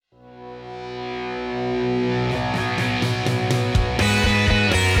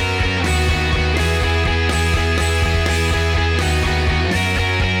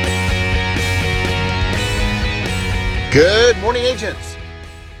Good morning, agents.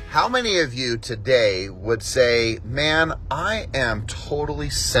 How many of you today would say, man, I am totally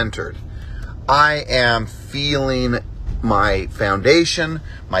centered. I am feeling my foundation.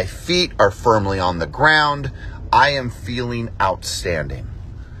 My feet are firmly on the ground. I am feeling outstanding.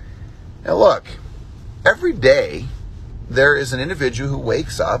 Now look, every day there is an individual who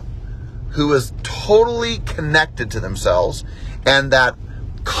wakes up who is totally connected to themselves, and that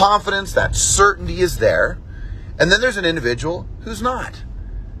confidence, that certainty is there. And then there's an individual who's not.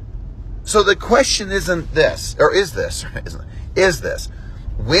 So the question isn't this, or is this,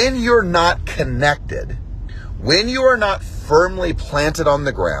 when you're not connected, when you are not firmly planted on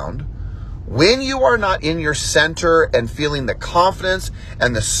the ground, when you are not in your center and feeling the confidence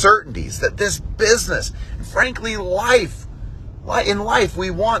and the certainties that this business, and frankly in life we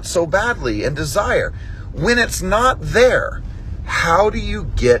want so badly and desire, when it's not there, how do you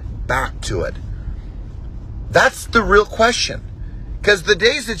get back to it? That's the real question. Because the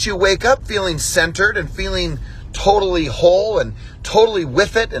days that you wake up feeling centered and feeling totally whole and totally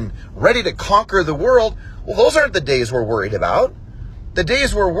with it and ready to conquer the world, well, those aren't the days we're worried about. The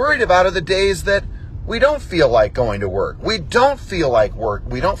days we're worried about are the days that we don't feel like going to work. We don't feel like work.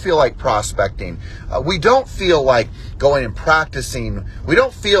 We don't feel like prospecting. We don't feel like going and practicing. We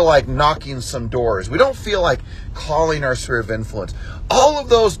don't feel like knocking some doors. We don't feel like calling our sphere of influence. All of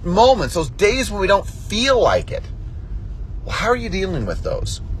those moments, those days when we don't feel like it. Well, how are you dealing with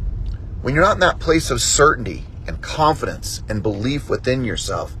those? When you're not in that place of certainty and confidence and belief within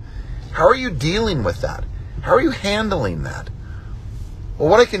yourself, how are you dealing with that? How are you handling that? Well,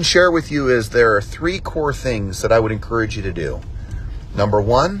 what I can share with you is there are 3 core things that I would encourage you to do. Number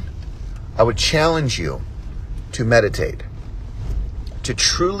 1, I would challenge you to meditate, to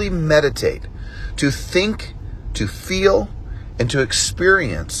truly meditate, to think, to feel, and to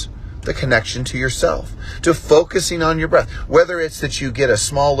experience the connection to yourself, to focusing on your breath. Whether it's that you get a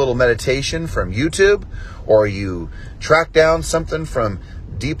small little meditation from YouTube, or you track down something from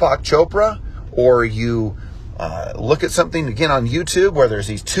Deepak Chopra, or you look at something again on YouTube where there's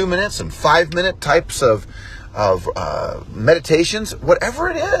these 2 minutes and 5 minute types of meditations, whatever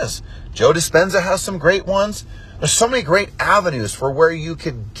it is. Joe Dispenza has some great ones. There's so many great avenues for where you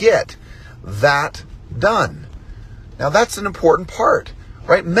could get that done. Now that's an important part,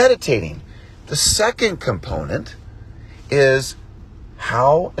 right? Meditating. The second component is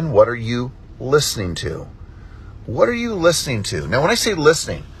how and what are you listening to? What are you listening to? Now when I say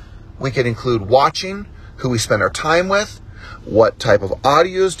listening, we could include watching, who we spend our time with, what type of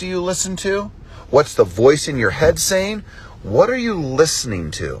audios do you listen to, what's the voice in your head saying, what are you listening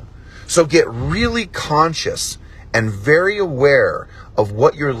to? So get really conscious and very aware of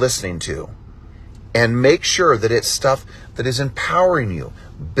what you're listening to, and make sure that it's stuff that is empowering you,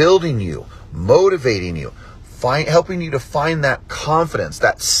 building you, motivating you, helping you to find that confidence,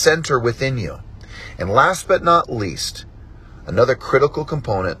 that center within you. And last but not least, another critical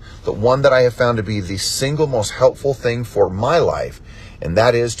component, the one that I have found to be the single most helpful thing for my life, and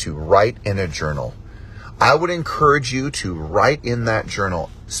that is to write in a journal. I would encourage you to write in that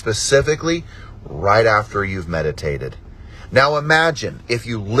journal, specifically right after you've meditated. Now imagine if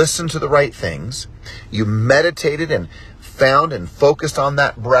you listened to the right things, you meditated and found and focused on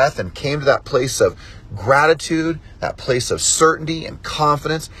that breath and came to that place of gratitude, that place of certainty and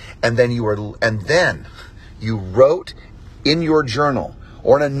confidence, and then you wrote in your journal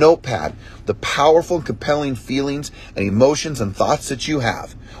or in a notepad the powerful and compelling feelings and emotions and thoughts that you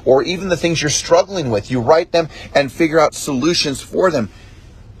have, or even the things you're struggling with. You write them and figure out solutions for them.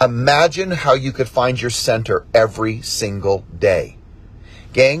 Imagine how you could find your center every single day.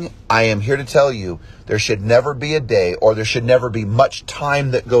 Gang, I am here to tell you there should never be a day, or there should never be much time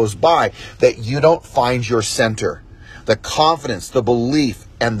that goes by that you don't find your center. The confidence, the belief,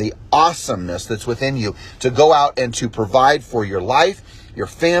 and the awesomeness that's within you to go out and to provide for your life, your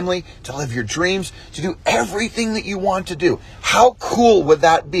family, to live your dreams, to do everything that you want to do. How cool would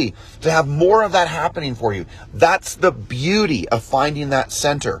that be to have more of that happening for you? That's the beauty of finding that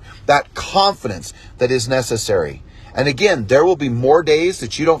center, that confidence that is necessary. And again, there will be more days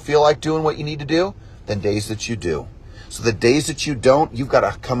that you don't feel like doing what you need to do than days that you do. So the days that you don't, you've got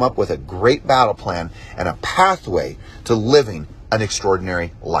to come up with a great battle plan and a pathway to living an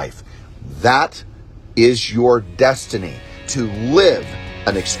extraordinary life. That is your destiny, to live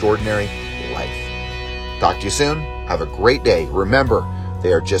an extraordinary life. Talk to you soon. Have a great day. Remember,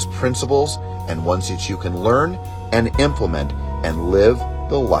 they are just principles and ones that you can learn and implement and live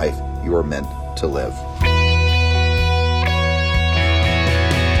the life you are meant to live.